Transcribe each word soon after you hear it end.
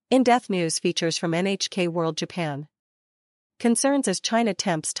In-depth news features from NHK World Japan. Concerns as China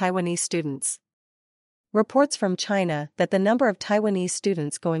tempts Taiwanese students. Reports from China that the number of Taiwanese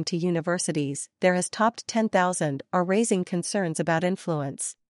students going to universities there has topped 10,000 are raising concerns about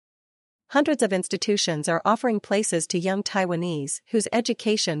influence. Hundreds of institutions are offering places to young Taiwanese whose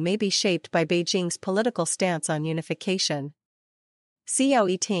education may be shaped by Beijing's political stance on unification. Xiao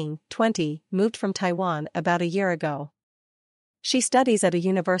Yiting, 20, moved from Taiwan about a year ago. She studies at a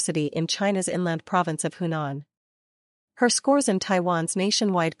university in China's inland province of Hunan. Her scores in Taiwan's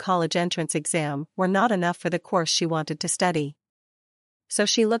nationwide college entrance exam were not enough for the course she wanted to study. So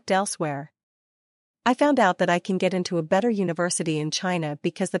she looked elsewhere. I found out that I can get into a better university in China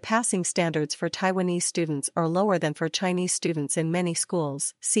because the passing standards for Taiwanese students are lower than for Chinese students in many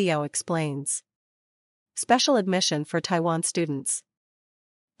schools, Xiao explains. Special admission for Taiwan students.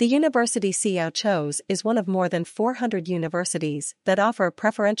 The university Xiao chose is one of more than 400 universities that offer a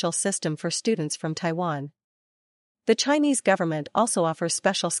preferential system for students from Taiwan. The Chinese government also offers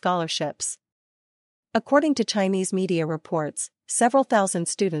special scholarships. According to Chinese media reports, several thousand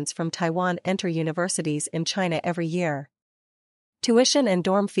students from Taiwan enter universities in China every year. Tuition and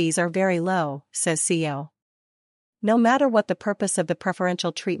dorm fees are very low, says Xiao. No matter what the purpose of the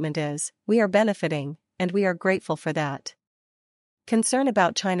preferential treatment is, we are benefiting, and we are grateful for that. Concern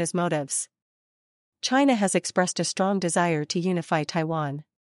about China's motives. China has expressed a strong desire to unify Taiwan.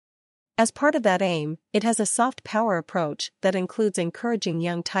 As part of that aim, it has a soft power approach that includes encouraging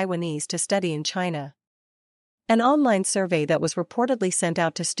young Taiwanese to study in China. An online survey that was reportedly sent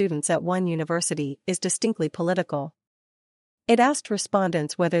out to students at one university is distinctly political. It asked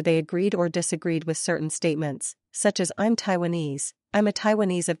respondents whether they agreed or disagreed with certain statements, such as "I'm Taiwanese," "I'm a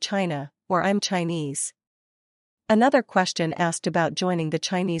Taiwanese of China," or "I'm Chinese." Another question asked about joining the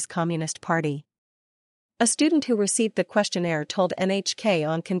Chinese Communist Party. A student who received the questionnaire told NHK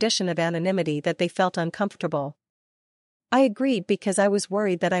on condition of anonymity that they felt uncomfortable. I agreed because I was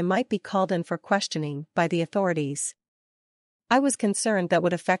worried that I might be called in for questioning by the authorities. I was concerned that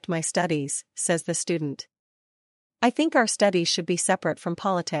would affect my studies, says the student. I think our studies should be separate from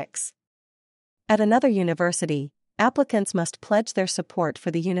politics. At another university, applicants must pledge their support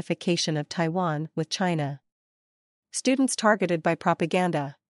for the unification of Taiwan with China. Students targeted by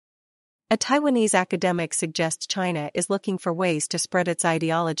propaganda. A Taiwanese academic suggests China is looking for ways to spread its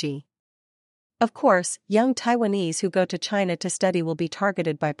ideology. Of course, young Taiwanese who go to China to study will be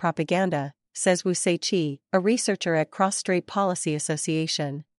targeted by propaganda, says Wu Seiqi, a researcher at Cross-Strait Policy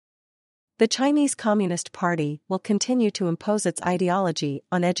Association. The Chinese Communist Party will continue to impose its ideology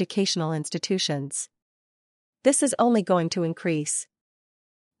on educational institutions. This is only going to increase.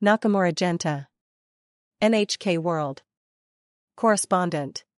 Nakamura Genta. NHK World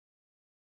Correspondent.